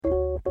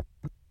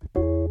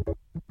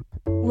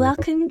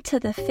Welcome to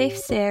the 5th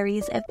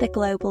series of the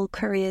Global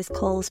Careers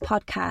Calls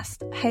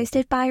podcast,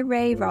 hosted by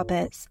Ray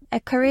Roberts, a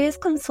careers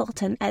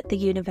consultant at the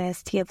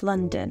University of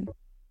London.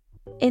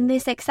 In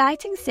this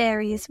exciting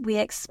series, we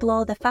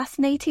explore the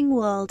fascinating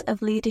world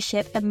of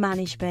leadership and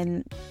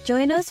management.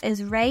 Join us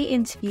as Ray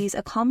interviews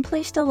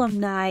accomplished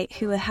alumni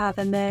who have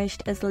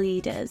emerged as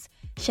leaders,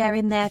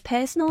 sharing their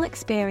personal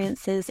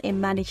experiences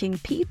in managing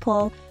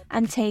people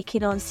and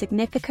taking on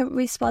significant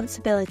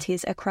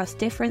responsibilities across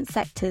different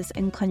sectors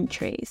and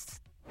countries.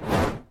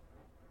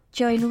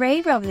 Join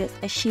Ray Roberts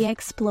as she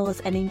explores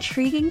an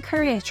intriguing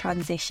career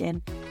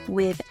transition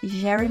with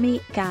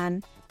Jeremie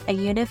Gan, a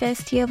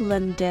University of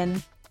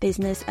London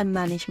business and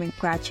management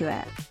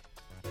graduate.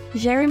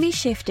 Jeremie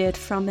shifted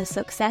from a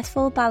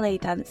successful ballet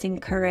dancing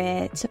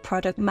career to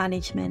product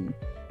management.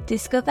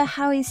 Discover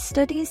how his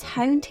studies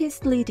honed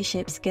his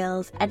leadership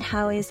skills and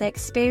how his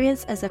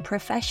experience as a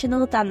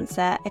professional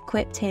dancer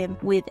equipped him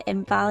with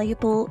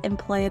invaluable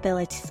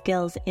employability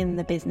skills in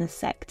the business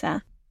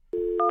sector.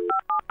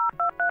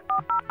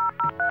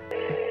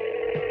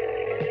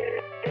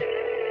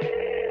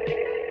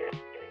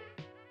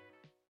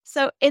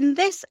 So in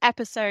this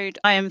episode,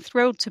 I am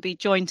thrilled to be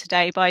joined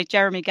today by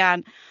Jeremie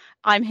Gan.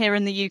 I'm here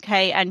in the UK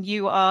and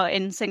you are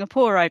in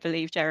Singapore, I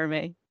believe,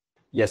 Jeremie.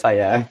 Yes, I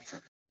am.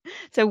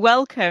 So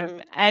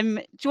welcome.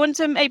 Do you want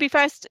to maybe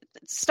first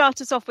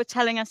start us off with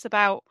telling us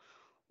about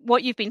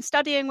what you've been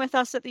studying with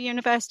us at the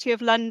University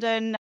of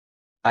London?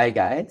 Hi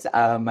guys,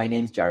 my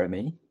name's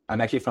Jeremie.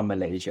 I'm actually from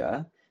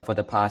Malaysia. For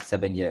the past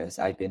 7 years,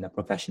 I've been a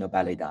professional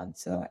ballet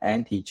dancer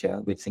and teacher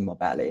with Singapore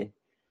Ballet.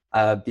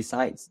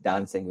 Besides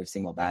dancing with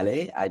Singapore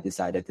Ballet, I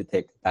decided to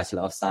take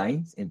Bachelor of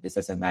Science in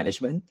Business and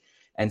Management.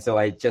 And so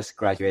I just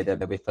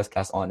graduated with first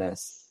class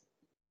honors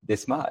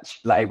this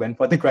March. I went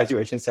for the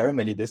graduation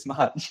ceremony this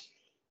March.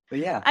 So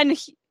yeah. And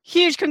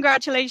huge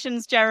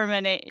congratulations,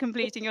 Jeremie,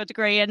 completing your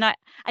degree.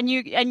 And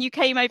you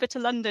came over to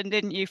London,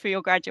 didn't you, for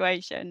your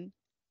graduation?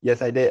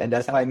 Yes, I did. And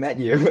that's how I met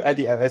you at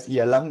the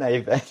LSE alumni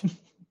event.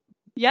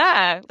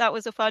 Yeah, that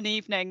was a fun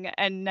evening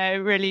and a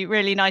really,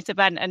 really nice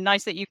event. And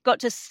nice that you've got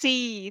to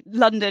see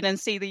London and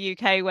see the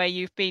UK where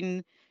you've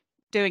been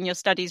doing your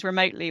studies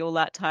remotely all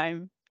that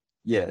time.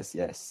 Yes.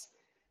 It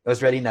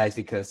was really nice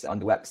because on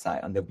the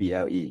website, on the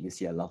BLE, you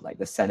see a lot of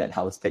the Senate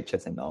House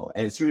pictures and all.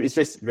 And it's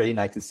just really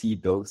nice to see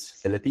those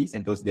facilities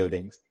and those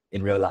buildings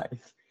in real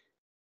life.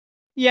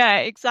 Yeah,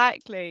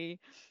 exactly.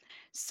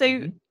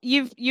 So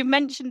you've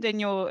mentioned in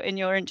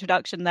your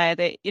introduction there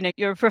that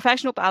you're a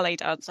professional ballet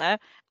dancer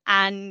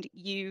and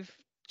you've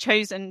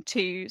chosen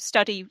to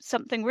study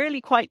something really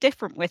quite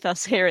different with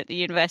us here at the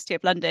University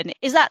of London.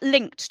 Is that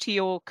linked to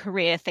your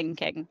career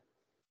thinking?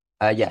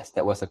 Yes,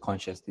 that was a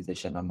conscious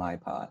decision on my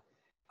part.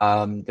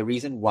 The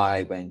reason why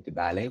I went to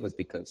ballet was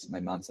because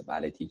my mom's a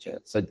ballet teacher.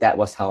 So that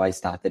was how I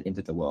started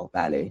into the world of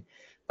ballet.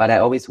 But I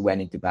always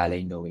went into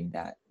ballet knowing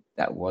that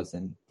that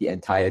wasn't the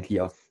entirety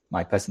of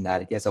my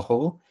personality as a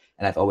whole.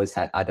 And I've always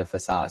had other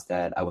facades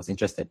that I was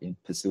interested in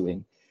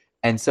pursuing.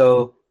 And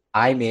so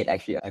I made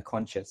actually a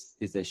conscious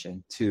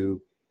decision to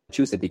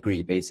choose a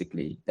degree,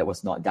 basically, that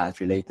was not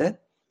dance related.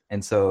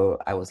 And so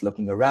I was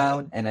looking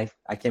around and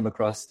I came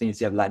across the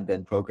University of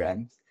London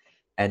programs.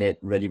 And it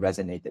really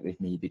resonated with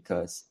me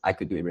because I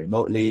could do it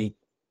remotely.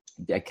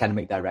 The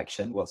academic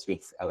direction was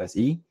with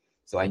LSE.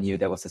 So I knew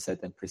there was a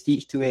certain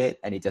prestige to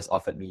it. And it just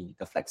offered me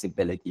the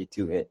flexibility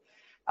to it.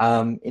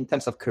 In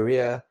terms of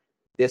career,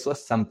 this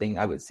was something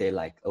I would say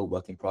like a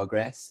work in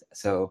progress.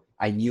 So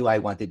I knew I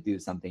wanted to do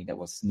something that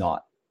was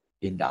not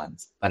in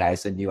dance, but I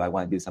also knew I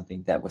wanted to do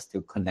something that was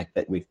still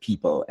connected with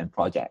people and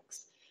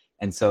projects.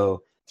 And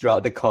so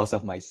throughout the course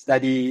of my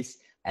studies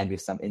and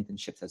with some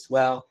internships as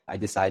well, I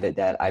decided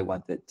that I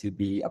wanted to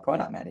be a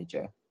product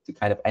manager, to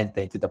kind of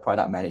enter into the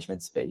product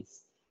management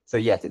space. So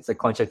yes, it's a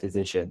conscious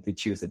decision to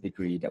choose a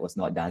degree that was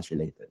not dance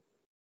related.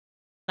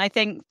 I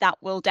think that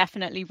will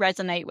definitely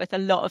resonate with a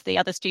lot of the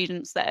other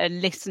students that are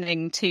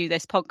listening to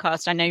this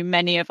podcast. I know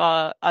many of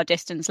our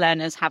distance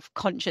learners have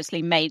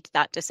consciously made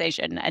that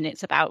decision, and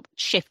it's about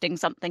shifting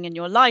something in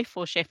your life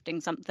or shifting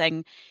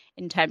something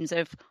in terms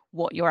of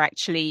what you're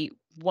actually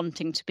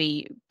wanting to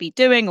be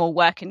doing or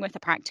working with a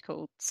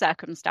practical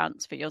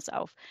circumstance for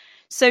yourself.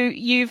 So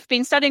you've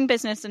been studying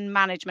business and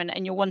management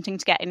and you're wanting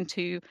to get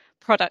into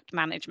product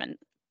management.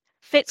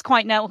 Fits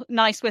quite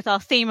nice with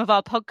our theme of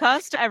our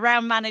podcast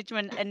around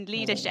management and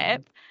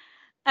leadership.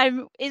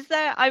 I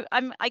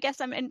guess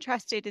I'm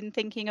interested in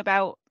thinking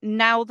about,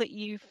 now that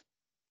you've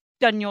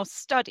done your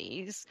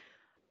studies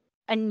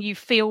and you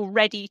feel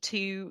ready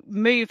to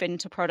move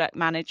into product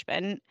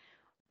management,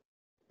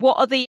 what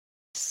are the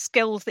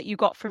skills that you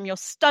got from your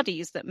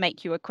studies that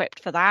make you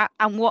equipped for that?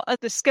 And what are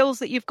the skills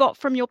that you've got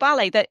from your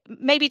ballet that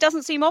maybe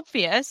doesn't seem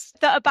obvious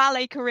that a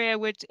ballet career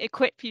would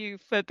equip you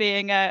for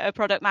being a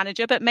product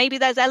manager, but maybe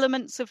there's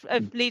elements of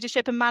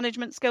leadership and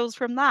management skills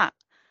from that?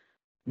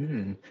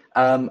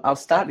 I'll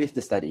start with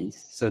the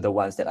studies. So the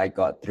ones that I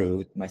got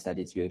through my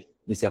studies with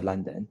University of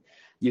London.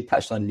 You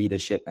touched on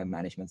leadership and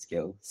management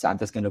skills. So I'm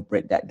just going to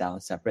break that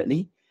down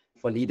separately.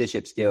 For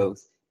leadership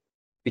skills,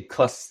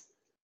 because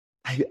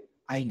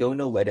I don't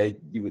know whether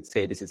you would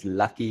say this is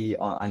lucky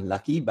or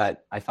unlucky,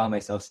 but I found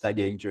myself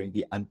studying during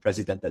the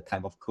unprecedented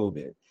time of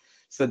COVID.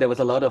 So there was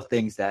a lot of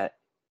things that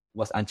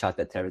was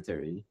uncharted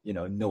territory.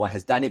 No one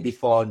has done it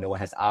before. No one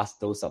has asked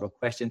those sort of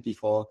questions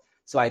before.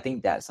 So I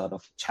think that sort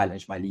of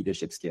challenged my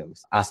leadership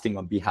skills, asking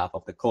on behalf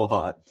of the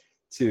cohort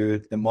to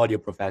the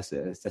module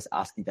professors, just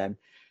asking them,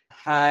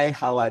 hi,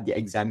 how are the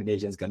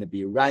examinations going to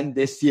be run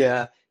this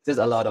year? There's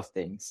a lot of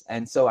things.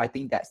 And so I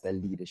think that's the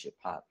leadership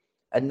part.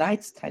 A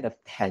nice kind of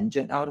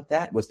tangent out of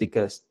that was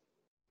because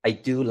I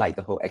do like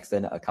the whole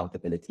external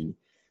accountability.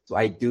 So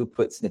I do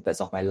put snippets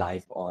of my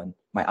life on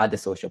my other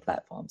social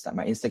platforms, like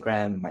my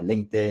Instagram, my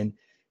LinkedIn.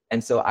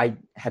 And so I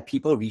have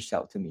people reach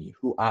out to me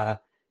who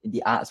are in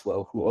the arts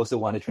world, who also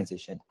want to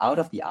transition out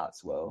of the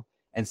arts world.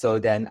 And so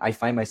then I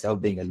find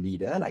myself being a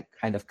leader, like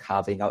kind of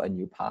carving out a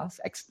new path,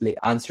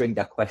 answering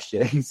their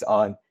questions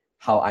on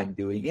how I'm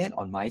doing it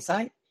on my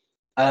side.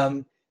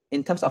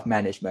 In terms of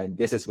management,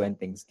 this is when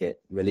things get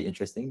really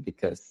interesting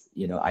because,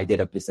 I did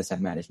a business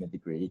and management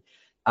degree.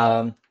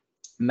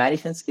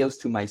 Management skills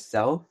to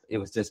myself, it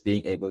was just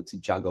being able to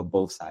juggle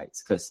both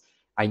sides because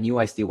I knew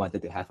I still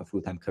wanted to have a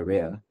full-time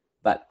career,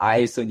 but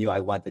I also knew I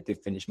wanted to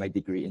finish my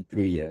degree in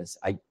 3 years.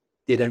 I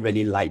didn't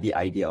really like the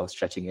idea of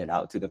stretching it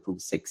out to the full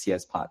 6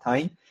 years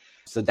part-time.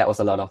 So that was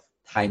a lot of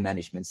time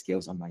management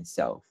skills on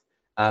myself.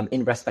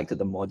 In respect to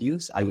the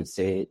modules, I would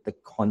say the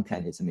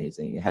content is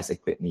amazing. It has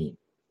equipped me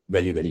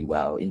really, really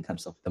well in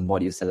terms of the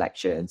module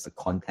selections, the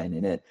content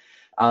in it.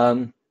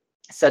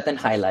 Certain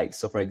highlights.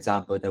 So for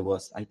example, there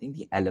was, I think,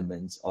 the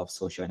elements of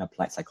social and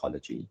applied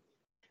psychology.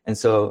 And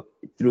so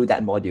through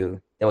that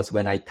module, that was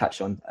when I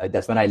touched on,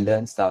 that's when I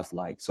learned stuff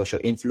like social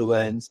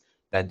influence,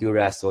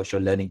 Bandura's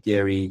social learning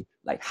theory,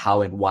 like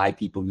how and why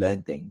people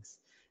learn things.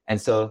 And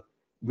so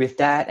with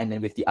that, and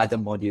then with the other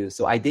modules,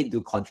 so I did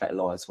do contract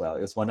law as well.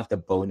 It was one of the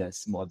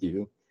bonus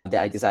module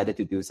that I decided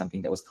to do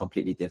something that was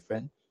completely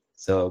different.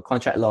 So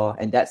contract law,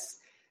 and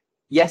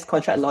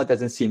contract law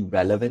doesn't seem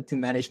relevant to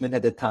management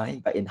at the time,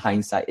 but in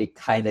hindsight, it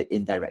kind of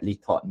indirectly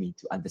taught me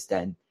to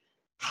understand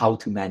how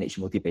to manage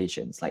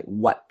motivations, like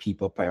what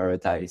people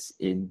prioritize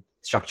in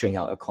structuring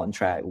out a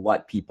contract,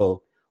 what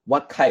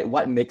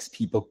makes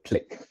people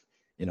click,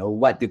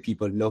 what do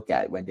people look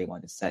at when they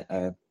want to set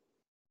a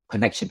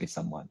connection with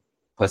someone,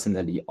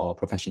 personally or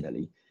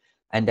professionally.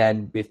 And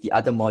then with the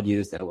other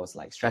modules, there was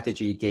like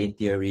strategy, game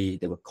theory,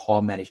 there were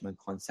core management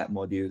concept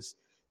modules.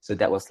 So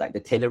that was like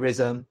the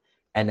Taylorism.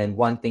 And then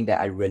one thing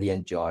that I really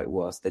enjoyed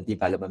was the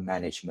development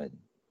management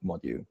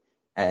module.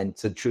 And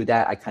so through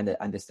that, I kind of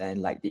understand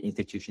like the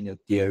institutional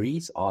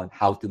theories on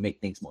how to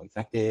make things more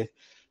effective.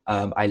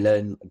 I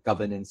learned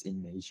governance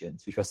in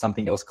nations, which was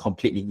something that was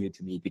completely new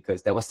to me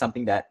because that was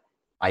something that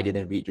I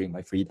didn't read during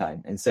my free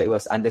time. And so it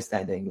was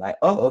understanding like,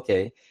 oh,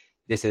 okay,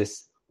 this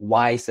is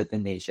why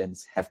certain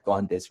nations have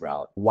gone this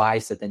route, why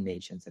certain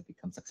nations have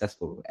become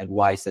successful, and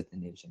why certain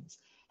nations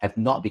have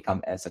not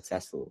become as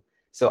successful.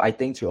 So I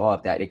think through all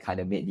of that, it kind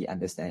of made me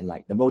understand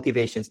like the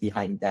motivations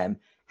behind them,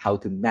 how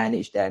to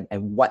manage them,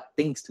 and what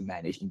things to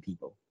manage in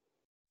people.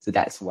 So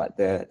that's what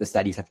the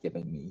studies have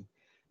given me.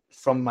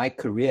 From my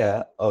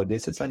career,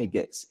 this is when it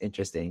gets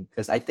interesting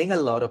because I think a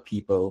lot of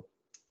people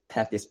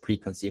have this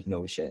preconceived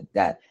notion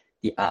that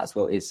the arts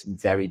world is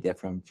very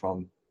different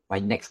from my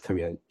next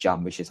career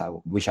jump,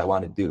 which I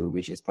want to do,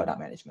 which is product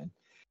management.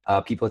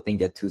 People think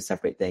they're two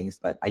separate things,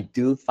 but I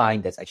do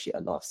find there's actually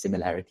a lot of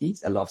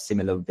similarities, a lot of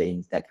similar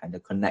veins that kind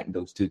of connect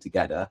those two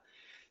together.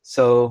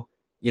 So,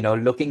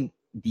 looking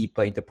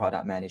deeper into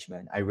product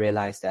management, I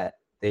realized that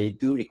they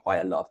do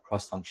require a lot of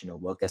cross-functional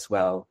work as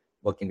well,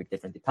 working with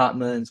different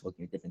departments,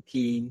 working with different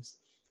teams,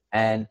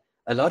 and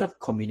a lot of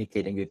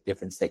communicating with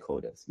different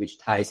stakeholders, which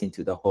ties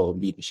into the whole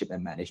leadership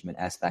and management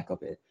aspect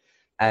of it.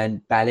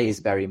 And ballet is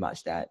very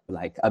much that.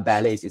 Like a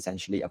ballet is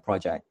essentially a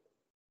project.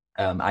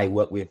 I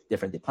work with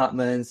different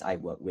departments. I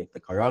work with the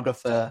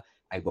choreographer.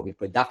 I work with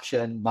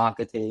production,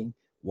 marketing,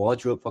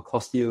 wardrobe for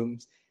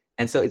costumes.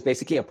 And so it's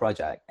basically a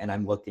project. And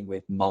I'm working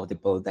with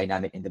multiple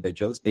dynamic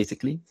individuals,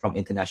 basically from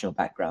international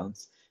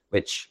backgrounds,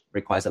 which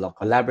requires a lot of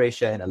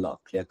collaboration, a lot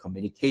of clear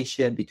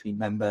communication between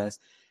members,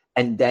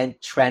 and then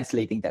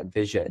translating that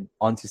vision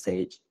onto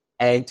stage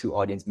and to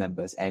audience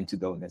members and to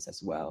donors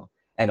as well.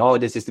 And all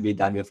this is to be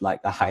done with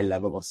like a high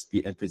level of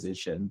speed and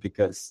precision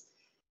because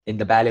in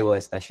the ballet world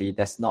especially,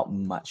 there's not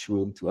much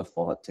room to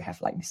afford to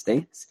have like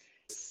mistakes.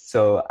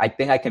 So I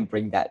think I can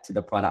bring that to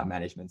the product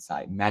management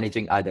side,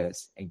 managing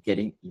others and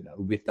getting,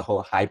 with the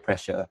whole high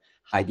pressure,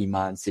 high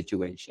demand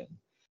situation.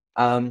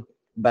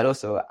 But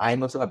also,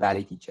 I'm also a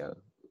ballet teacher.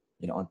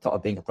 On top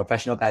of being a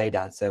professional ballet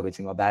dancer with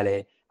Singapore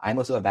Ballet, I'm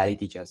also a ballet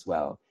teacher as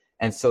well.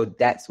 And so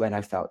that's when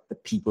I felt the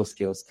people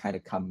skills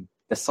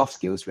the soft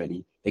skills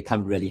really, they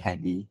come really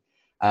handy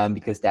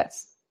because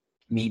that's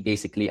me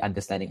basically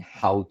understanding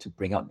how to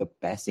bring out the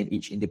best in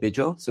each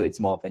individual. So it's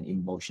more of an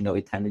emotional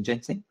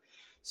intelligence thing.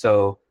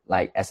 So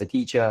like as a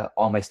teacher,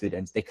 all my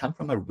students, they come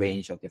from a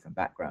range of different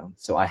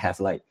backgrounds. So I have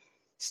like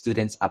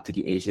students up to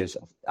the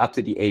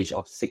age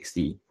of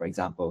 60, for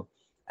example.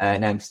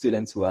 And I have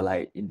students who are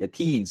like in the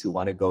teens who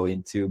want to go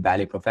into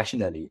ballet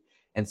professionally.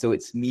 And so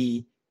it's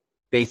me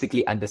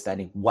basically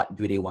understanding what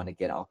do they want to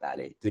get out of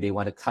ballet. Do they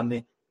want to come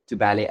in to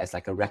ballet as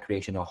like a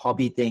recreational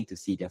hobby thing to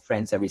see their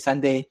friends every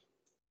Sunday?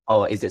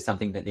 Or is it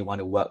something that they want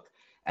to work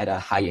at a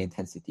higher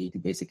intensity to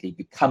basically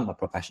become a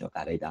professional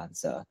ballet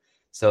dancer?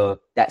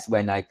 So that's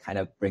when I kind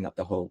of bring up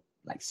the whole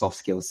like soft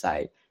skills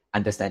side,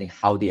 understanding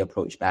how they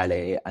approach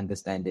ballet,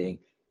 understanding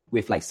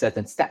with like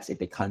certain steps, if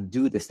they can't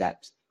do the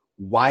steps,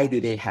 why do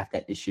they have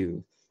that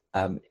issue?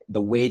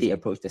 The way they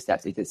approach the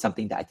steps, is it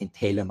something that I can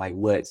tailor my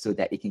words so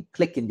that it can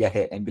click in their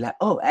head and be like,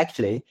 oh,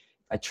 actually, if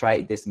I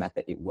tried this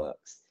method, it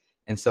works.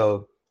 And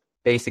so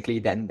basically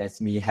then that's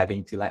me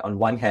having to, like, on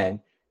one hand,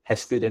 have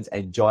students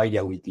enjoy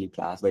their weekly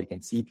class where they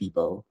can see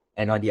people.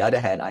 And on the other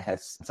hand, I have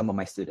some of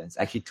my students,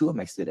 actually two of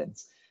my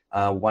students.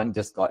 One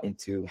just got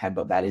into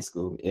Hamburg Ballet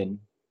School in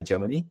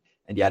Germany,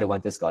 and the other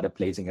one just got a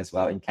placing as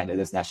well in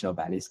Canada's National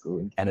Ballet School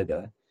in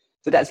Canada.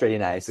 So that's really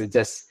nice. So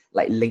just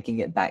like linking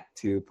it back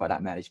to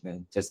product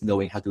management, just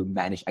knowing how to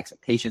manage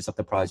expectations of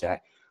the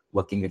project,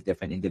 working with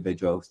different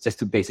individuals, just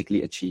to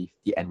basically achieve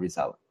the end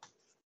result.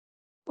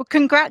 Well,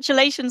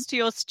 congratulations to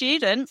your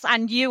students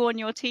and you on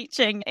your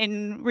teaching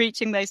in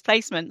reaching those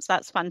placements.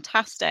 That's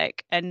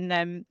fantastic.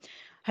 And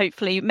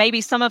hopefully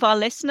maybe some of our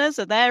listeners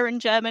are there in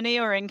Germany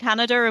or in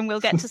Canada and we'll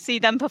get to see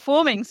them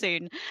performing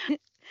soon.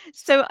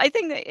 So I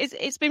think that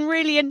it's been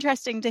really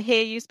interesting to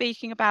hear you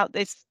speaking about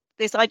this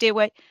idea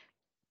where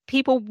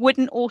people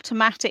wouldn't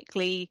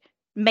automatically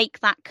make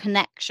that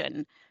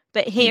connection.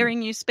 But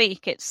hearing you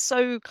speak, it's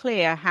so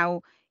clear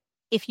how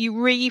if you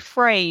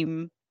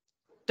reframe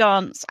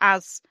dance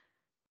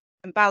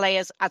and ballet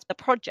as a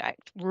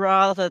project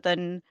rather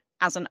than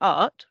as an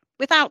art,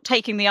 without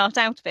taking the art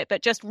out of it,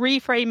 but just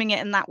reframing it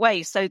in that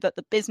way so that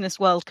the business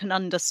world can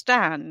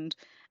understand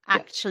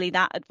actually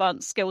that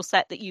advanced skill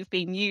set that you've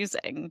been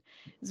using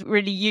is a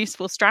really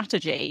useful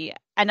strategy.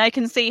 And I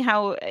can see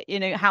how,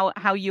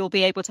 how you'll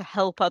be able to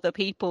help other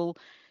people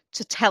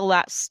to tell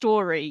that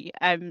story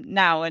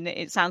now. And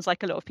it sounds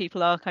like a lot of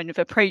people are kind of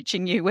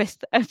approaching you with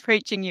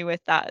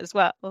that as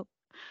well.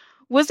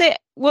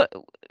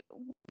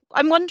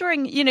 I'm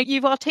wondering,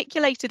 you've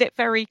articulated it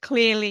very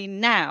clearly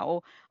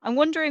now. I'm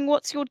wondering,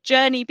 what's your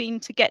journey been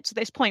to get to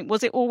this point?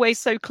 Was it always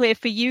so clear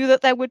for you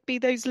that there would be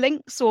those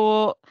links,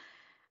 or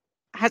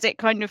has it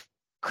kind of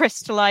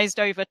crystallized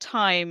over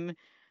time,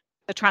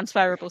 the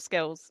transferable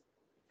skills?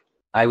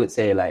 I would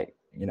say, like,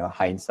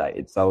 hindsight,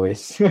 it's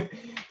always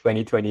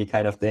 2020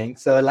 kind of thing.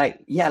 So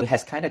it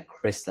has kind of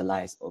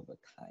crystallized over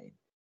time.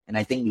 And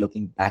I think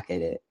looking back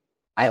at it,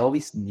 I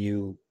always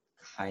knew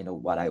kind of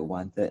what I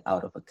wanted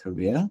out of a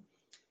career,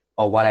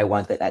 or what I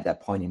wanted at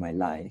that point in my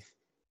life,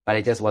 but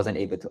I just wasn't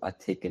able to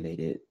articulate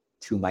it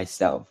to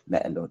myself,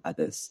 let alone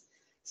others.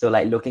 So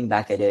looking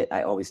back at it,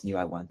 I always knew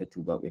I wanted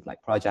to work with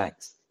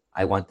projects.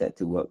 I wanted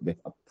to work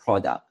with a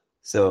product.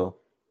 So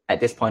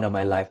at this point of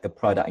my life, the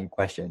product in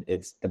question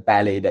is the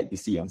ballet that you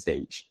see on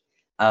stage.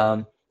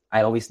 I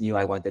always knew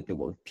I wanted to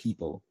work with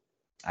people.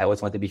 I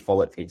always wanted to be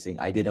forward facing.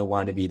 I didn't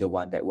want to be the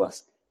one that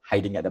was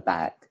hiding at the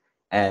back.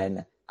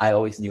 And I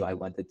always knew I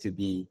wanted to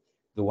be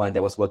the one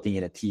that was working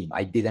in a team.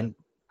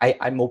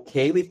 I'm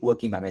okay with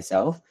working by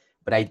myself,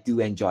 but I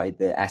do enjoy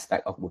the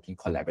aspect of working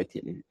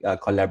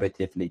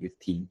collaboratively with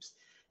teams.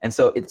 And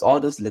so it's all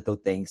those little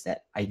things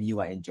that I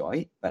knew I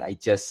enjoyed, but I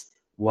just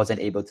wasn't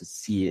able to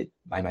see it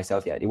by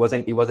myself yet. It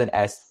wasn't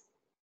as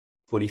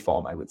fully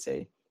formed, I would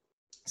say.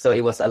 So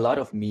it was a lot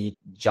of me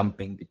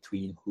jumping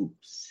between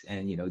hoops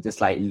and, just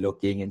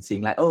looking and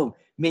seeing oh,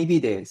 maybe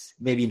this,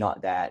 maybe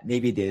not that,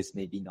 maybe this,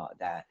 maybe not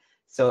that.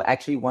 So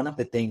actually one of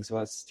the things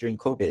was during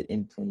COVID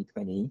in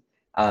 2020,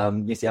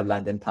 UC of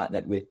London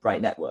partnered with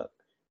Bright Network.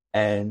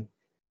 And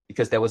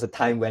because there was a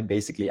time when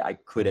basically I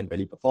couldn't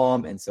really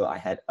perform, and so I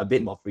had a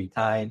bit more free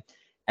time.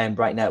 And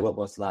Bright Network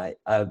was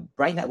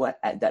Bright Network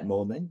at that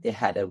moment, they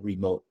had a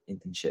remote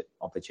internship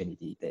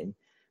opportunity thing.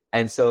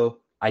 And so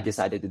I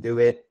decided to do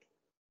it.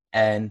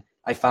 And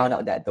I found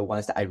out that the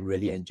ones that I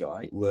really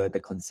enjoyed were the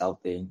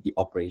consulting, the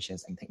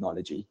operations, and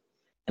technology.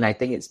 And I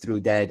think it's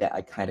through there that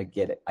I kind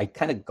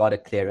of got a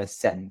clearer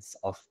sense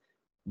of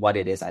what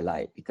it is I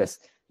like. Because,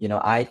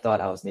 I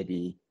thought I was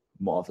maybe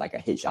more of a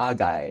HR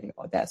guy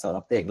or that sort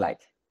of thing. I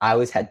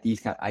always had these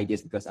kind of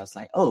ideas because I was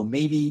oh,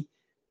 maybe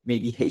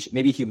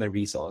human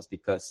resource,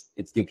 because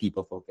it's still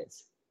people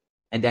focused.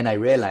 And then I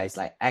realized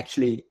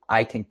actually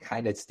I can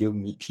kind of still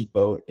meet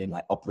people in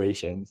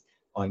operations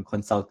or in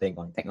consulting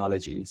or in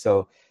technology.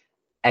 So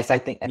as I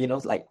think,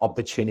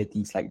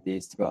 opportunities like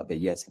this throughout the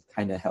years have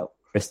kind of helped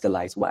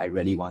crystallize what I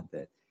really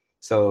wanted.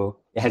 So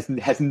it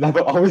has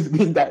never always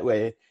been that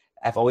way.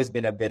 I've always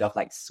been a bit of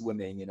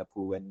swimming in a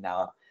pool, and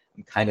now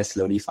I'm kind of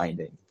slowly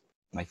finding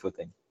my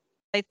footing.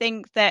 I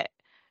think that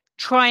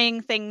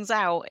trying things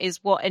out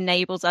is what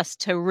enables us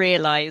to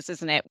realize,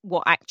 isn't it,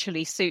 what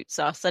actually suits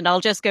us. And I'll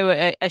just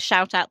go a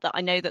shout out that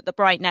I know that the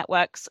Bright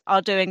Networks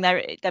are doing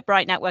their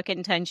Bright Network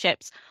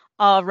internships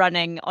are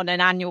running on an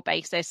annual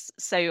basis,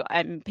 so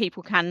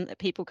people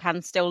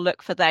can still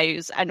look for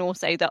those. And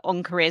also that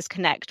on Careers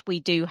Connect we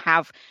do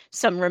have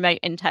some remote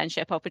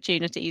internship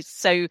opportunities.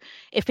 So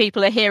if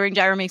people are hearing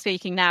Jeremie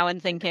speaking now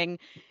and thinking,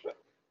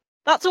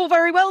 That's all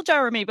very well,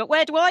 Jeremie, but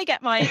where do I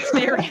get my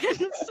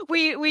experience?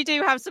 we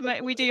do have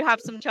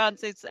some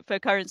chances for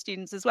current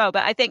students as well,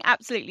 but I think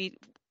absolutely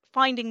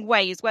finding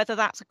ways, whether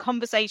that's a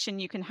conversation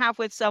you can have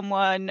with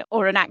someone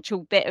or an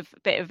actual bit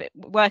of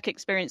work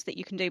experience that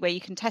you can do where you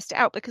can test it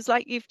out, because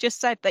like you've just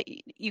said, that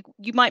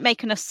you might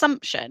make an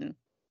assumption,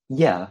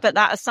 but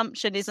that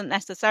assumption isn't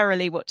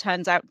necessarily what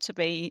turns out to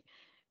be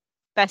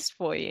best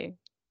for you.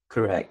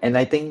 Correct. And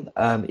I think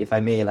if I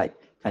may like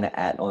kind of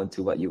add on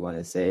to what you want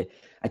to say,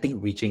 I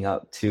think reaching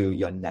out to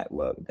your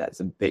network,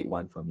 that's a big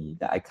one for me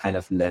that I kind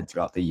of learned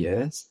throughout the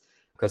years,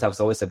 because I was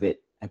always a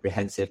bit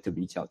apprehensive to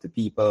reach out to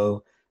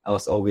people. I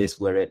was always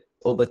worried,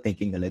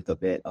 overthinking a little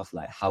bit of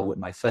like, how would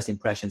my first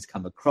impressions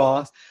come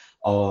across?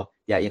 Or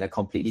in a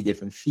completely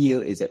different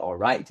field, is it all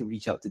right to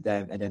reach out to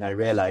them? And then I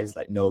realized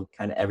like, no,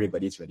 kind of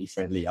everybody's really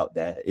friendly out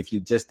there. If you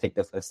just take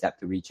the first step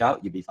to reach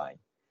out, you'll be fine.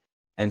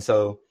 And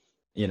so,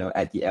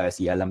 at the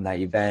LSE alumni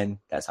event,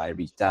 that's how I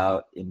reached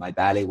out. In my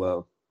ballet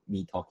world,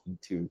 me talking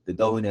to the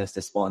donors,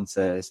 the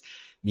sponsors,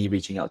 me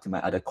reaching out to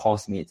my other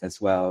course mates as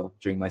well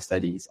during my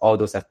studies. All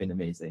those have been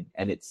amazing.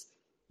 And it's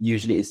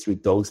through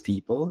those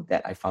people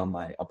that I found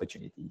my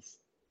opportunities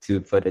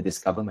to further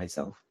discover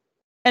myself.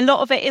 A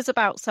lot of it is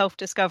about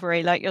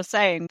self-discovery, like you're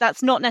saying.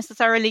 That's not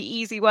necessarily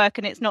easy work,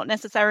 and it's not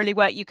necessarily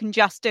work you can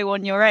just do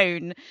on your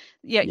own.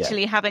 You're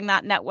actually having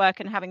that network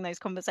and having those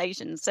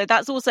conversations. So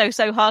that's also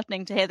so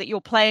heartening to hear that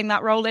you're playing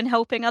that role in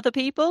helping other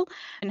people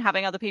and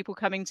having other people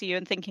coming to you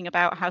and thinking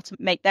about how to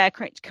make their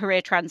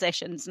career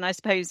transitions. And I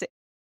suppose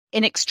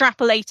in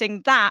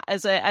extrapolating that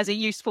as a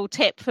useful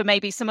tip for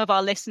maybe some of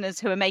our listeners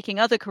who are making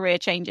other career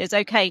changes,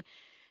 okay,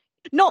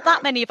 not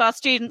that many of our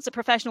students are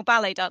professional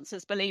ballet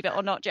dancers, believe it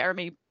or not,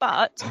 Jeremie,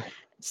 but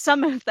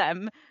some of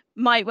them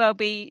might well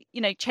be,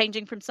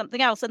 changing from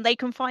something else, and you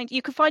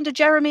can find a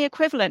Jeremie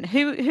equivalent.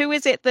 Who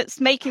is it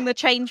that's making the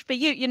change for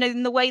you?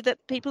 In the way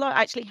that people are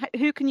actually,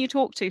 who can you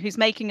talk to who's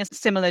making a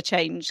similar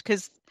change?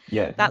 Because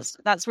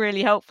that's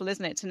really helpful,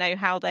 isn't it, to know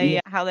how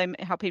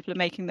people are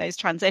making those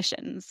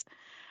transitions.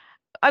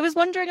 I was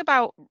wondering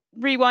about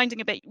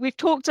rewinding a bit. We've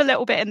talked a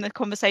little bit in the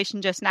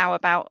conversation just now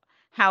about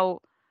how,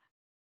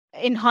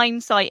 in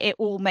hindsight, it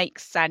all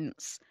makes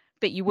sense,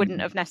 but you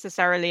wouldn't have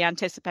necessarily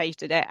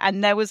anticipated it.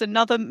 And there was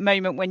another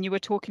moment when you were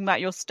talking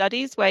about your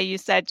studies where you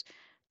said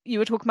you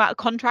were talking about a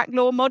contract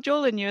law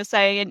module, and you were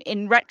saying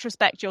in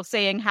retrospect, you're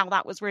seeing how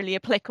that was really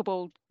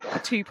applicable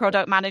to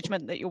product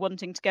management that you're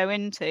wanting to go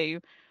into,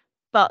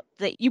 but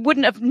that you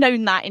wouldn't have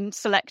known that in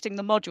selecting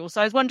the module. So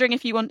I was wondering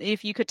if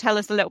you could tell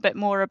us a little bit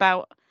more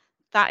about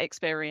that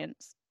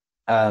experience.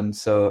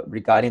 So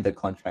regarding the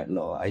contract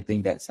law, I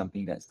think that's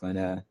something that's going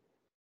to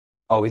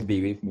always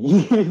be with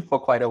me for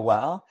quite a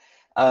while,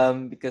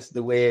 because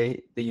the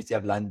way the UC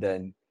of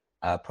London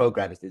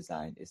program is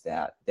designed is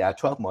that there are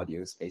 12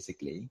 modules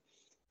basically,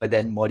 but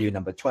then module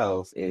number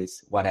 12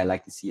 is what I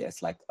like to see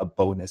as like a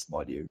bonus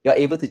module. You're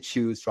able to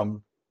choose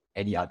from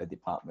any other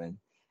department.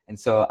 And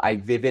so I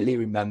vividly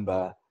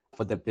remember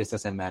for the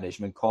business and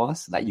management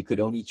course, like you could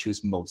only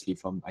choose mostly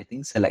from, I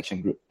think,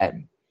 selection group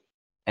M.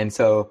 And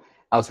so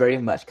I was very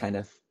much kind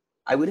of,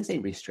 I wouldn't say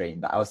restrained,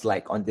 but I was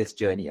like on this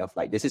journey of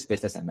like, this is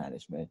business and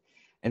management.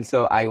 And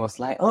so I was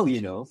like,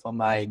 for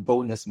my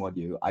bonus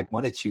module, I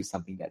want to choose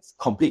something that's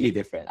completely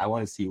different. I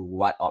want to see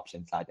what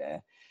options are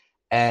there.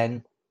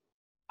 And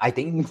I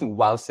think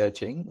while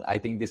searching, I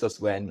think this was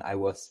when I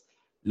was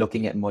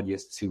looking at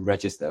modules to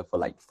register for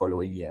like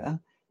following year. And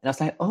I was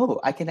like,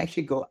 I can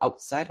actually go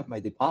outside of my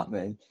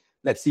department.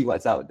 Let's see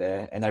what's out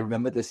there. And I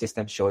remember the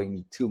system showing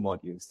me 2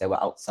 modules that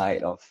were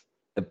outside of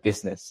the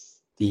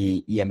business,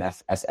 the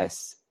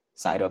EMFSS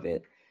side of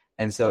it.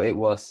 And so it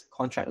was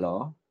contract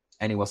law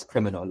and it was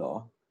criminal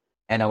law.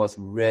 And I was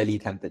really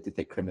tempted to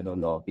take criminal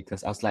law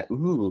because I was like,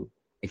 ooh,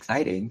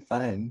 exciting,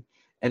 fun.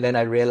 And then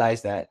I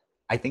realized that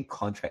I think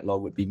contract law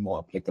would be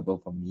more applicable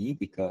for me,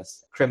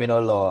 because criminal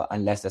law,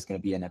 unless there's going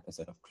to be an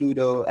episode of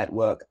Cluedo at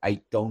work,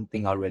 I don't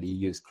think I'll really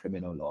use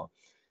criminal law.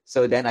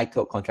 So then I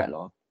took contract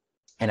law.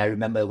 And I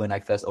remember when I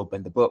first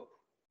opened the book,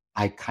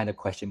 I kind of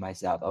questioned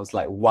myself. I was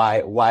like,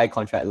 why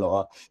contract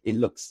law?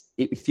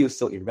 It feels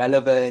so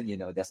irrelevant.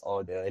 There's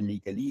all the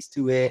legalese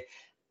to it.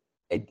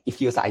 It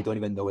feels like I don't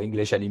even know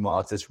English anymore. I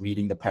was just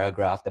reading the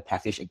paragraph, the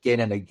passage again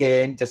and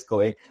again, just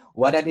going,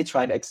 what are they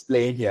trying to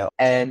explain here?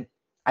 And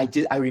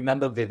I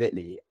remember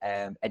vividly,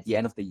 at the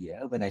end of the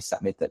year when I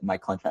submitted my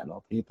contract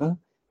law paper,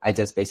 I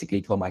just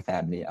basically told my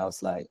family, I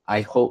was like,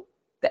 I hope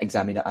the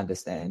examiner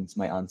understands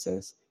my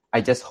answers.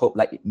 I just hope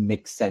like it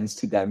makes sense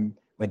to them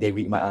when they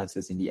read my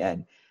answers in the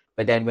end.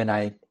 But then when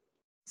I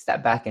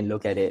step back and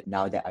look at it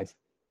now that I've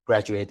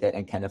graduated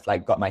and kind of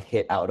like got my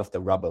head out of the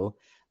rubble,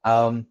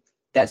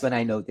 that's when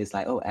I noticed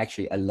like,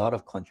 actually a lot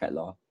of contract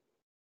law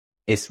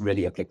is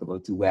really applicable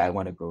to where I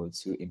want to go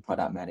to in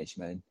product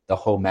management, the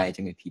whole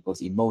managing with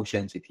people's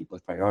emotions, with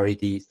people's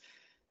priorities,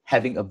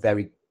 having a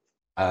very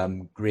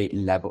great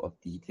level of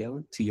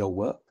detail to your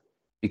work.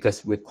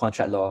 Because with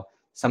contract law,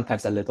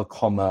 sometimes a little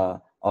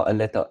comma or a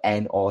little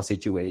and or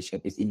situation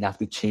is enough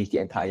to change the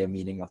entire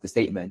meaning of the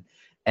statement.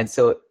 And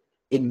so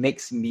it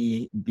makes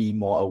me be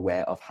more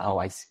aware of how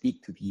I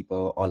speak to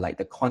people, or like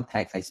the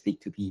context I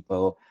speak to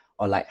people,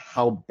 or like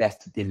how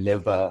best to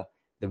deliver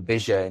the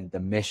vision, the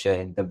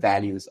mission, the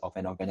values of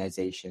an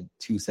organization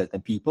to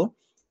certain people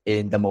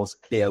in the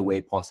most clear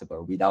way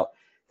possible without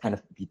kind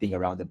of beating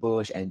around the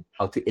bush, and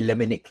how to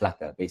eliminate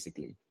clutter,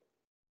 basically.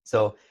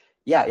 So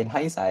yeah, in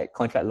hindsight,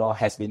 contract law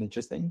has been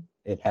interesting.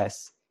 It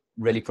has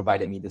really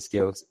provided me the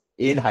skills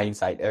in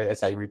hindsight,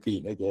 as I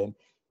repeat again,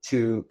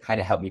 to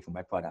kind of help me for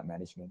my product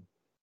management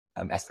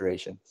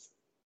aspirations.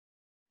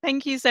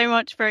 Thank you so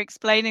much for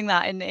explaining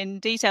that in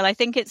detail. I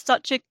think it's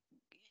such a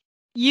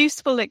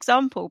useful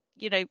example,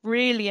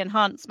 really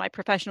enhance my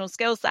professional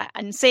skill set,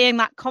 and seeing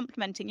that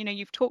complementing,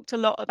 you've talked a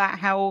lot about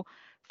how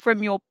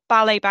from your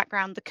ballet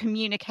background, the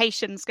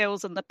communication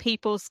skills and the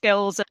people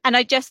skills. And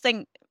I just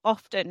think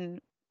often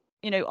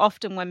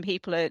when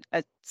people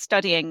are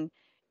studying,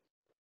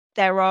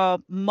 there are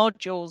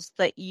modules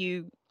that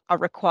you are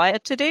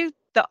required to do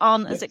that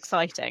aren't as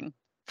exciting.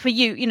 For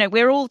you,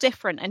 we're all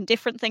different and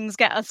different things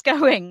get us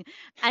going.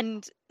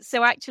 And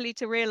so actually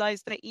to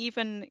realize that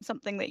even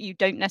something that you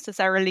don't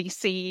necessarily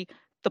see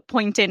the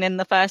point in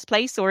the first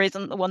place, or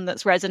isn't the one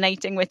that's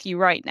resonating with you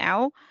right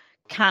now,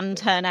 can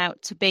turn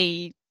out to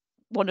be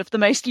one of the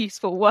most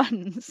useful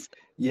ones.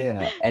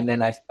 Yeah. And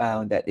then I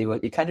found that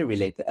it kind of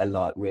related a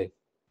lot with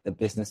the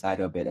business side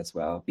of it as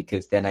well,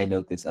 because then I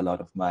noticed a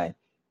lot of my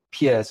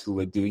peers who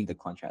were doing the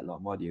contract law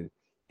module,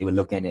 they were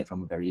looking at it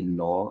from a very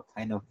law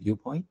kind of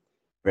viewpoint.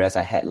 Whereas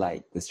I had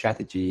like the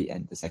strategy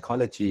and the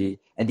psychology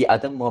and the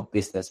other more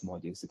business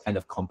modules to kind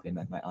of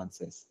complement my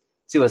answers.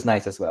 So it was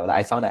nice as well.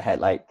 I found I had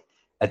like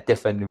a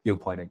different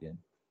viewpoint again.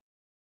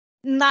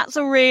 And that's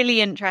a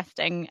really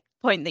interesting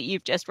point that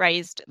you've just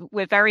raised.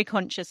 We're very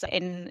conscious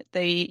in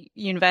the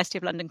University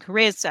of London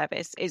Careers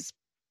Service is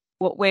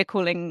what we're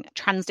calling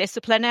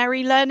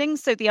transdisciplinary learning.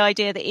 So the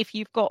idea that if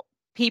you've got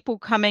people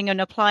coming and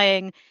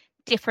applying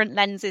different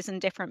lenses and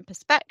different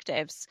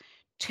perspectives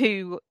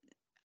to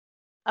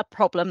a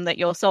problem that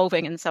you're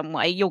solving in some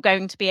way, you're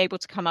going to be able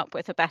to come up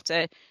with a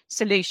better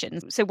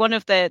solution. So one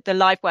of the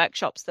live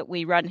workshops that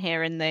we run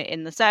here in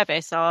the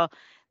service are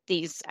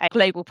these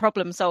global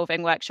problem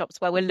solving workshops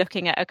where we're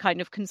looking at a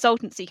kind of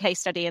consultancy case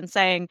study and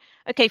saying,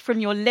 okay, from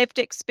your lived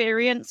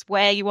experience,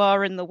 where you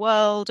are in the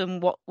world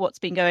and what's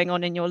been going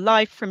on in your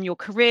life, from your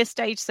career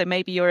stage. So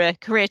maybe you're a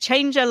career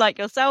changer like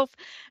yourself,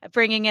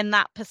 bringing in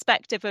that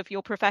perspective of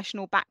your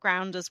professional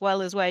background as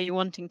well as where you're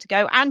wanting to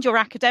go, and your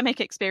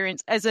academic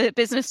experience as a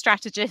business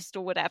strategist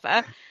or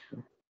whatever.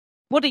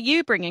 What are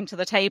you bringing to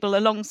the table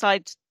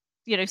alongside,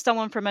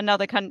 someone from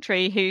another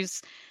country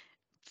who's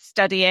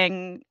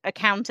studying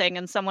accounting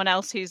and someone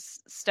else who's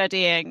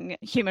studying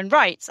human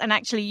rights? And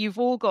actually you've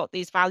all got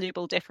these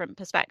valuable different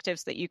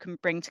perspectives that you can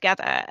bring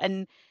together.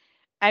 And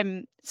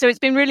so it's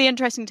been really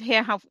interesting to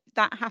hear how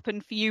that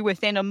happened for you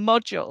within a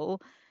module,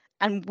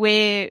 and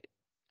we're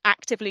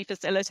actively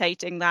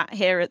facilitating that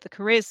here at the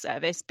Careers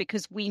Service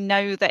because we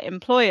know that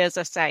employers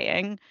are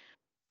saying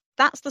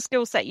that's the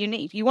skill set you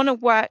need. You want to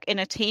work in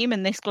a team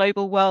in this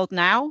global world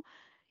now,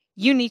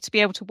 you need to be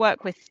able to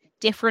work with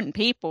different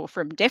people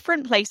from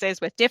different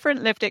places with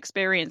different lived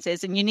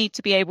experiences, and you need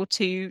to be able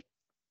to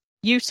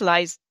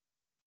utilize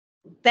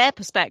their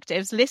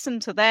perspectives, listen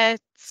to their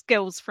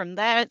skills from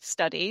their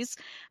studies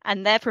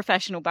and their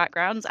professional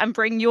backgrounds, and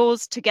bring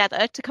yours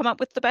together to come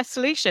up with the best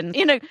solution.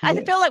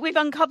 I feel like we've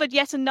uncovered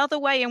yet another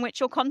way in which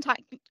your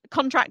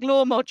contract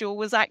law module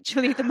was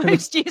actually the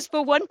most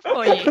useful one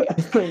for you.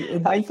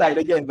 In hindsight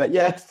again, but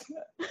yes.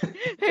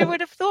 Who would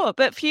have thought?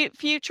 But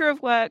future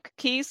of work,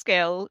 key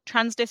skill,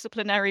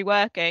 transdisciplinary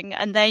working,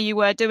 and there you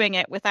were doing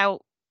it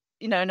without,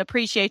 and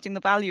appreciating the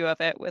value of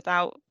it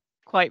without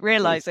quite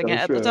realizing it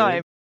at the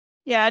time.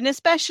 Yeah, and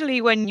especially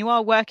when you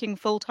are working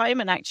full time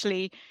and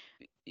actually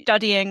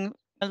studying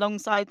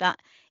alongside that,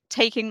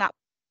 taking that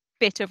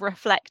bit of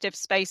reflective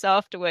space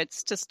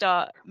afterwards to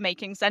start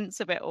making sense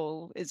of it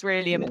all is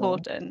really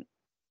important.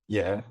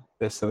 Yeah,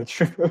 that's so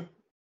true.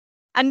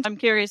 And I'm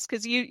curious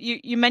because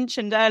you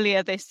mentioned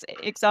earlier this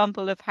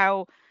example of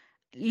how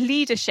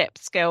leadership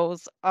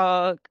skills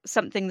are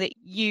something that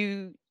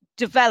you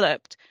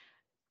developed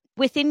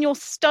within your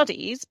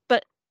studies,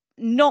 but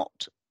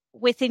not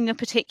within a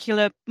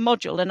particular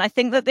module. And I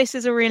think that this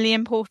is a really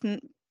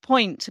important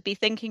point to be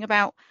thinking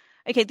about.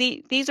 Okay,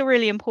 these are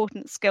really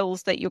important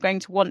skills that you're going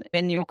to want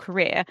in your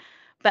career,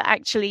 but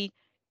actually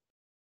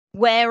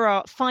where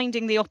are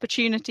finding the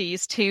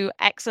opportunities to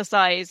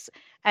exercise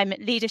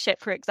leadership,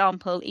 for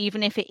example,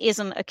 even if it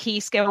isn't a key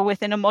skill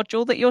within a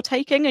module that you're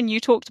taking. And you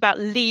talked about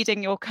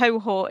leading your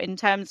cohort in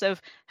terms of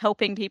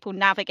helping people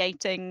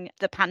navigating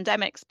the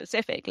pandemic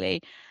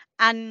specifically.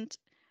 And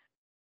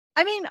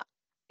I mean,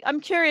 I'm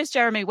curious,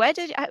 Jeremie,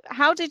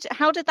 how did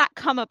that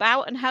come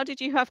about, and how did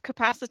you have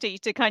capacity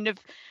to kind of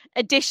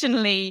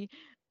additionally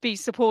be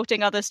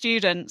supporting other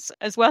students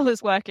as well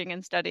as working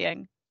and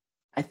studying?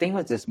 I think it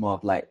was just more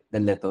of like the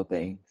little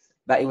things,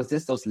 but it was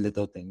just those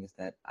little things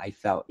that I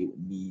felt it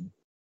would mean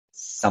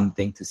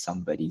something to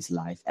somebody's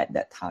life at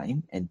that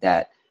time, and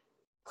that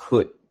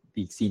could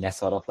be seen as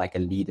sort of like a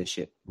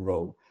leadership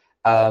role.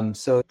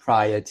 So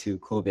prior to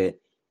COVID,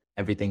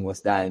 everything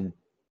was done,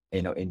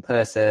 in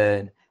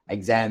person.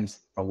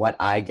 Exams, from what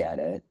I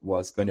gathered,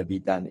 was going to be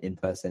done in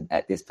person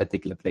at this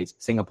particular place,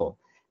 Singapore.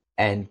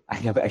 And I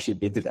never actually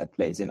been to that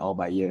place in all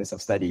my years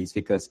of studies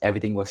because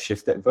everything was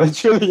shifted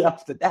virtually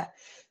after that.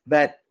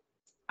 But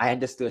I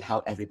understood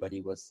how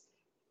everybody was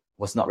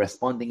not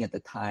responding at the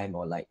time,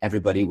 or like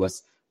everybody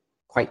was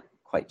quite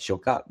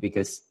shook up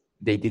because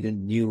they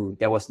didn't knew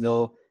there was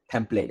no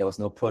template, there was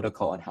no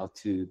protocol on how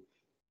to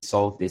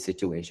solve this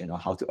situation or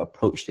how to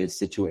approach this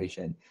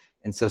situation.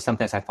 And so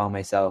sometimes I found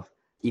myself,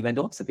 even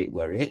though I was a bit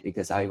worried,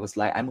 because I was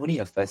like, I'm only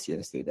a first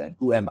year student.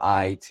 Who am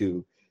I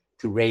to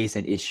raise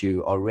an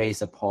issue or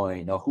raise a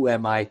point, or who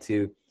am I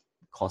to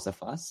cause a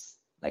fuss,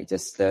 like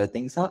just stir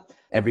things up?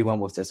 Everyone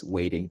was just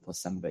waiting for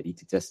somebody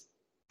to just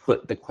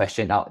put the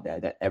question out there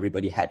that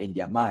everybody had in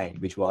their mind,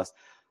 which was,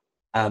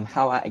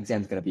 how are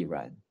exams going to be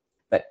run?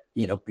 But,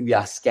 we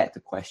are scared to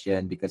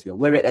question because we were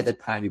worried at the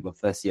time. We were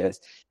first years.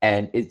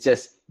 And it's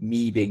just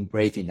me being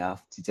brave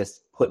enough to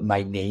just put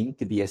my name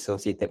to be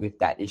associated with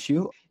that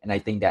issue. And I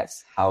think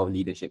that's how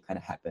leadership kind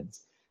of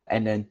happens.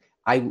 And then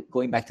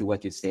going back to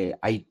what you say,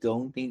 I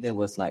don't think there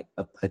was like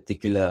a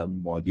particular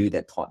module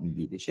that taught me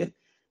leadership,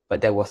 but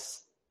there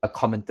was a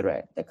common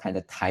thread that kind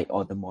of tied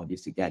all the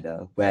modules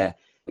together, where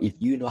if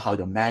you know how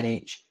to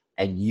manage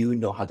and you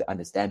know how to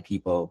understand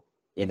people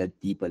on a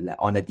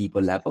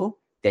deeper level,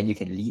 then you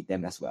can lead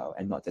them as well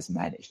and not just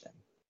manage them.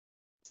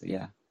 So,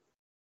 yeah.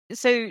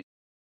 So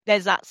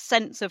there's that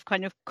sense of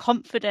kind of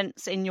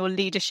confidence in your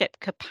leadership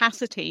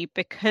capacity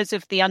because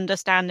of the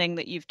understanding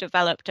that you've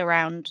developed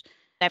around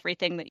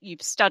everything that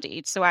you've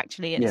studied. So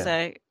actually it's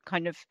a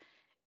kind of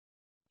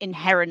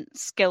inherent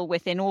skill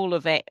within all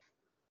of it.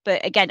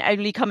 But again,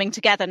 only coming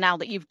together now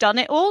that you've done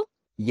it all.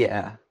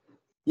 Yeah,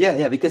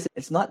 because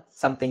it's not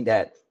something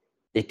that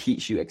they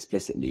teach you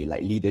explicitly,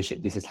 like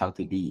leadership, this is how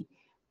to lead.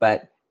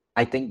 But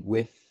I think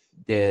with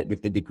the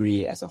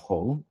degree as a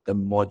whole, the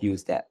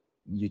modules that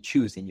you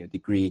choose in your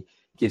degree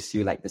gives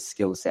you like the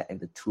skill set and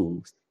the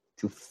tools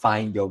to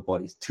find your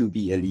voice, to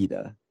be a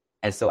leader.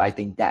 And so I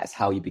think that's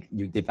how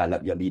you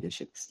develop your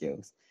leadership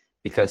skills,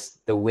 because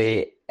the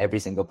way every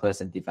single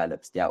person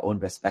develops their own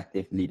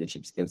respective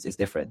leadership skills is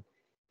different.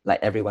 Like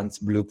everyone's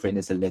blueprint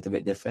is a little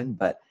bit different,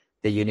 but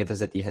the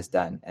university has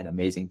done an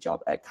amazing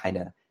job at kind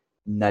of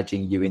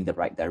nudging you in the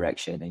right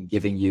direction and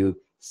giving you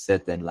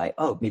certain like,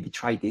 oh, maybe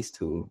try this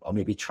tool or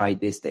maybe try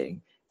this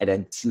thing. And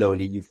then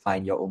slowly you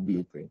find your own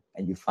blueprint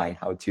and you find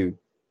how to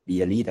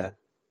be a leader,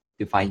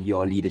 to find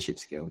your leadership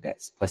skill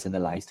that's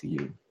personalized to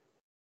you.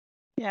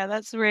 Yeah,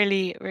 that's a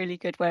really, really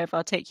good way of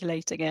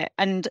articulating it.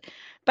 And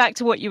back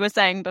to what you were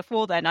saying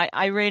before then,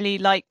 I really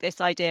like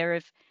this idea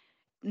of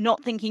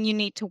not thinking you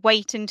need to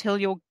wait until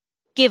you're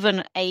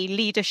given a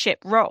leadership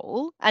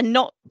role, and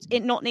not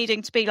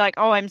needing to be like,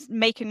 oh, I'm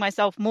making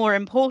myself more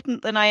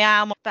important than I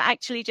am, but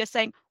actually just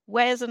saying,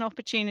 where's an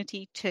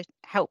opportunity to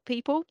help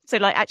people? So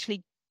like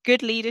actually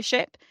good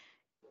leadership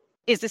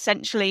is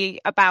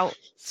essentially about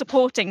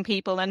supporting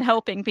people and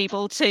helping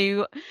people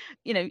to,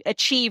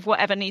 achieve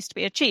whatever needs to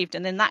be achieved.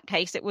 And in that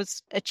case, it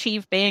was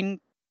achieve being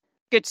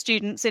good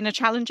students in a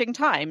challenging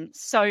time.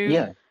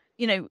 So,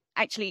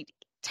 actually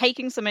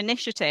taking some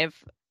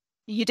initiative,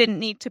 you didn't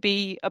need to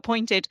be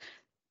appointed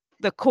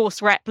the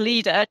course rep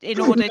leader in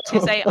order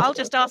to say, I'll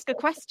just ask a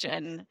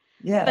question.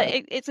 Yeah. But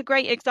it's a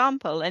great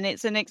example. And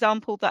it's an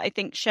example that I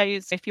think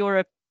shows if you're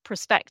a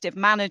prospective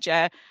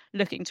manager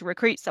looking to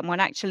recruit someone,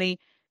 actually,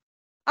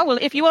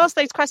 if you ask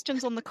those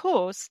questions on the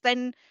course,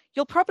 then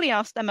you'll probably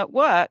ask them at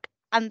work.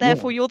 And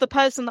therefore, you're the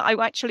person that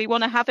I actually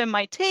want to have in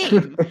my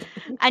team.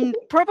 And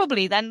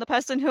probably then the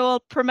person who will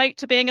promote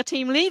to being a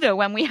team leader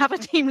when we have a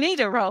team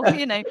leader role.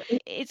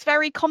 It's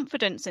very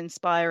confidence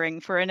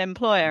inspiring for an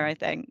employer, I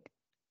think.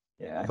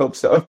 Yeah, I hope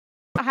so.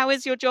 How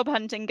is your job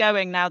hunting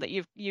going now that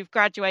you've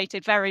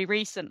graduated very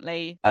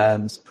recently?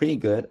 It's pretty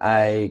good.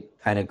 I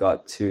kind of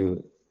got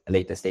to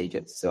later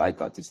stages. So I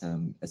got to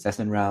some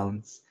assessment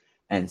rounds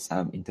and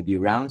some interview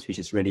rounds, which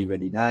is really,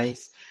 really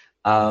nice.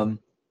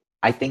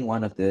 I think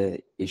one of the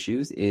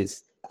issues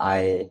is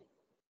I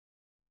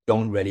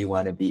don't really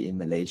want to be in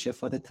Malaysia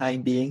for the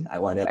time being. I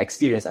want to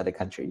experience other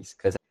countries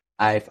because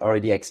I've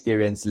already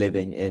experienced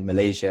living in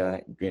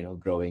Malaysia,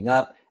 growing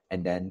up.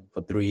 And then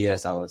for 3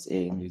 years, I was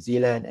in New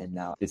Zealand. And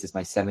now this is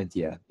my 7th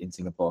year in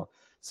Singapore.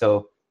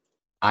 So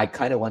I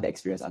kind of want to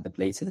experience other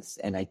places.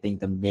 And I think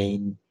the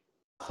main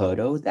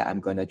hurdle that I'm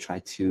going to try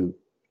to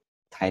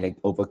kind of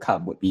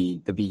overcome would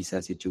be the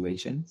visa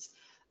situations.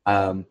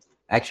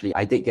 Actually,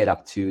 I did get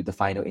up to the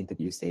final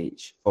interview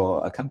stage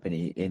for a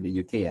company in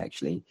the UK,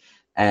 actually.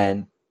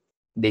 And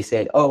they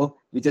said, oh,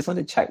 we just want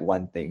to check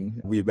one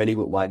thing. We really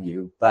would want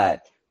you,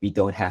 but we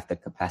don't have the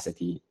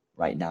capacity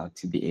right now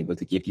to be able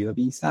to give you a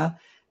visa.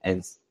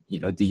 And,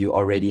 do you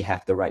already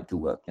have the right to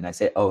work? And I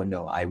said, oh,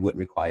 no, I would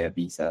require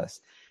visas.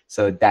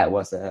 So that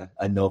was a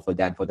no for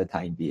them for the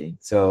time being.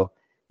 So,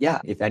 yeah,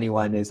 if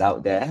anyone is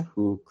out there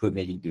who could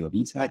maybe do a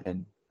visa,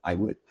 then I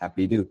would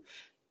happily do.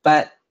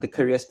 But the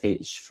careers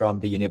page from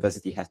the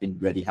university has been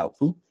really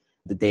helpful.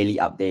 The daily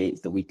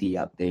updates, the weekly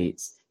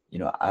updates,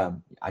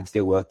 I'm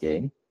still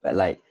working, but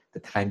like the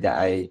time that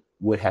I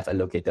would have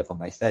allocated for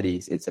my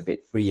studies, it's a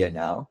bit freer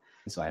now.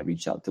 So I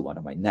reached out to one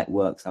of my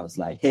networks. I was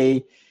like,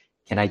 hey,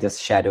 can I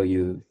just shadow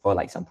you for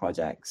like some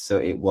projects? So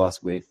it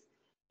was with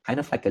kind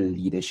of like a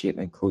leadership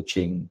and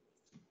coaching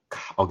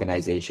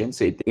organization.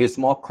 So it was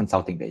more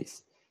consulting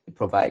based. It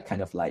provided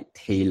kind of like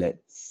tailored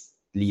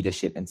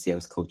leadership and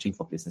sales coaching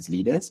for business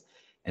leaders.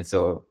 And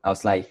so I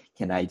was like,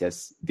 can I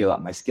just build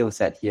up my skill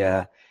set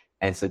here?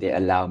 And so they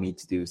allow me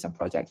to do some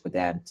projects for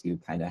them to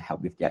kind of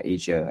help with their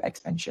Asia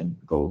expansion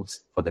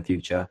goals for the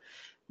future.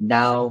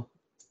 Now,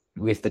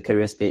 with the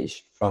careers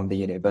page from the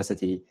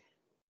university,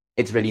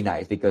 it's really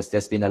nice because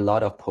there's been a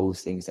lot of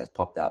postings that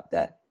popped up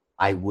that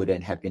I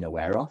wouldn't have been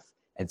aware of.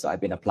 And so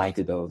I've been applying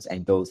to those,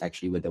 and those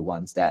actually were the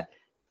ones that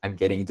I'm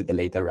getting into the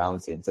later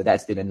rounds in. So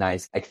that's been a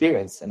nice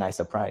experience, a nice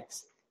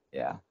surprise.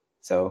 Yeah.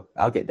 So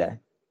I'll get there.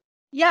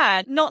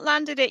 Yeah, not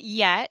landed it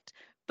yet,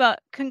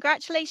 but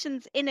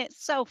congratulations in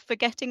itself for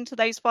getting to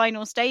those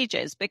final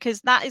stages,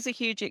 because that is a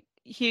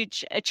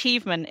huge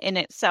achievement in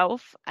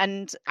itself.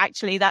 And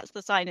actually that's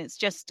the sign. It's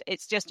just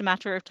a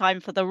matter of time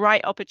for the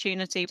right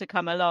opportunity to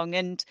come along.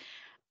 And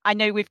I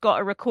know we've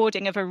got a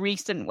recording of a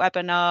recent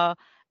webinar,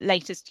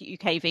 latest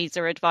UK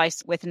visa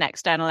advice with an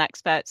external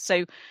expert.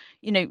 So,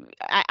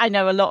 I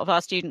know a lot of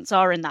our students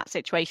are in that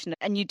situation,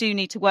 and you do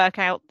need to work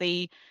out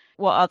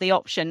what are the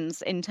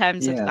options in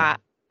terms of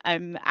that.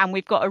 And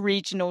we've got a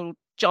regional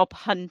job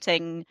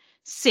hunting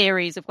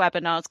series of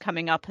webinars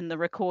coming up, and the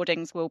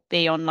recordings will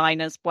be online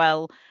as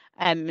well.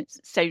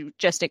 So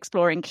just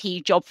exploring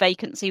key job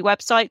vacancy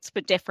websites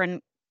for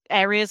different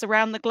areas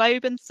around the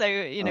globe. And so,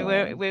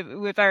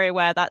 we're very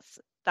aware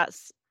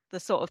that's the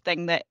sort of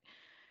thing, that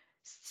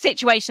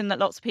situation that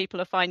lots of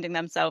people are finding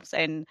themselves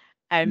in.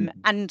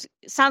 And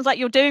it sounds like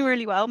you're doing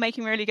really well,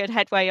 making really good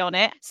headway on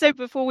it. So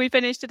before we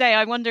finish today,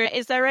 I wonder,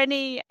 is there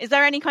any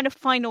kind of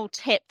final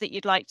tip that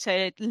you'd like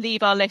to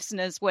leave our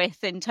listeners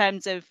with in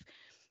terms of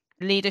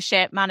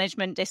leadership,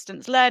 management,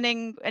 distance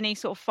learning, any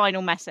sort of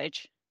final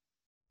message?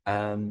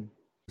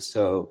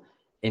 So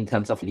in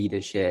terms of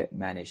leadership,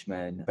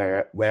 management,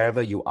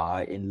 wherever you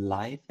are in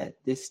life at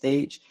this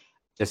stage,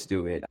 just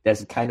do it.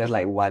 There's kind of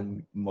like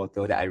one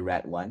motto that I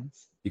read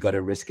once: you got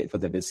to risk it for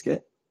the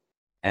biscuit.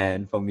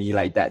 And for me,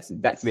 like that's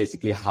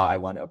basically how I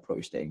want to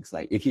approach things.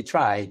 Like if you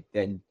try,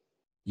 then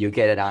you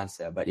get an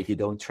answer. But if you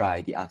don't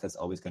try, the answer is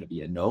always going to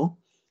be a no.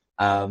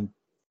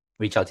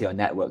 Reach out to your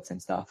networks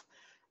and stuff.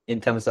 In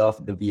terms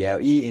of the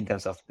BLE, in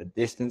terms of the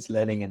distance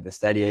learning and the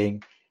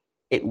studying,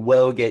 it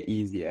will get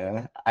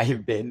easier.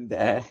 I've been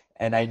there,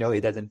 and I know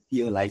it doesn't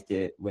feel like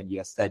it when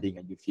you're studying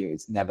and you feel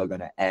it's never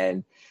going to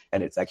end,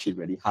 and it's actually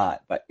really hard.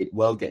 But it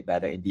will get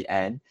better in the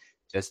end.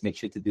 Just make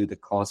sure to do the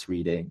course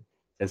reading.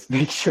 Just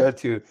make sure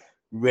to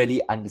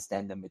really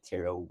understand the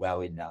material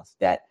well enough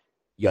that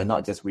you're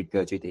not just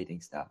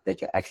regurgitating stuff, that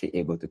you're actually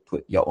able to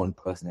put your own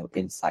personal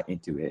insight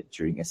into it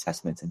during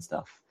assessments and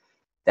stuff.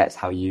 That's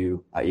how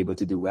you are able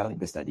to do well in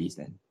the studies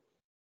then.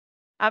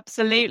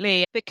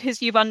 Absolutely.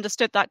 Because you've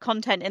understood that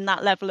content in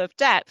that level of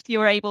depth,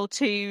 you're able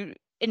to,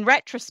 in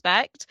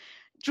retrospect,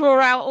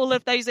 draw out all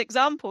of those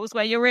examples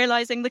where you're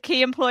realizing the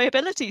key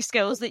employability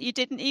skills that you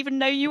didn't even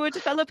know you were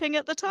developing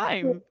at the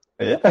time.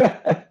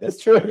 Yeah,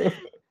 that's true.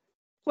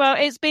 Well,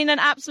 it's been an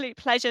absolute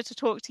pleasure to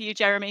talk to you,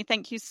 Jeremie.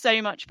 Thank you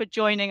so much for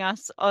joining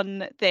us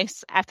on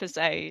this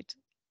episode.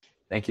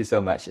 Thank you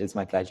so much. It's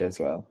my pleasure as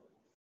well.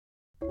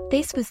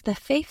 This was the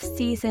 5th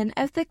season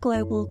of the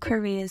Global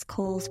Careers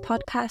Calls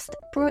podcast,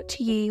 brought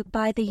to you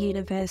by the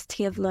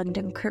University of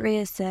London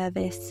Careers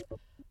Service.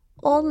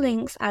 All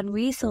links and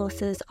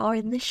resources are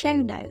in the show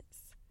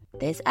notes.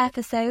 This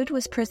episode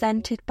was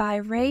presented by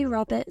Ray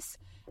Roberts,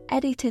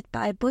 edited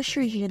by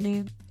Bushra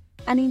Janu,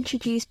 and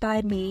introduced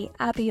by me,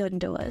 Abby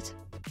Underwood.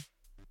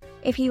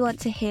 If you want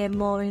to hear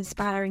more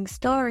inspiring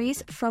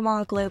stories from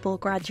our global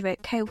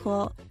graduate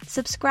cohort,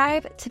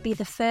 subscribe to be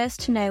the first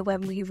to know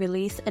when we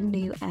release a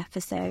new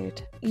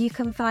episode. You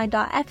can find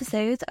our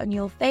episodes on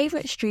your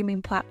favourite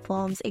streaming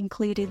platforms,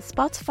 including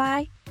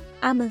Spotify,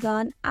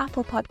 Amazon,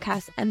 Apple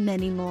Podcasts, and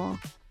many more.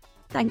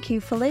 Thank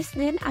you for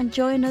listening, and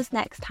join us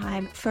next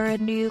time for a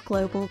new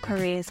Global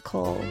Careers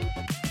Call.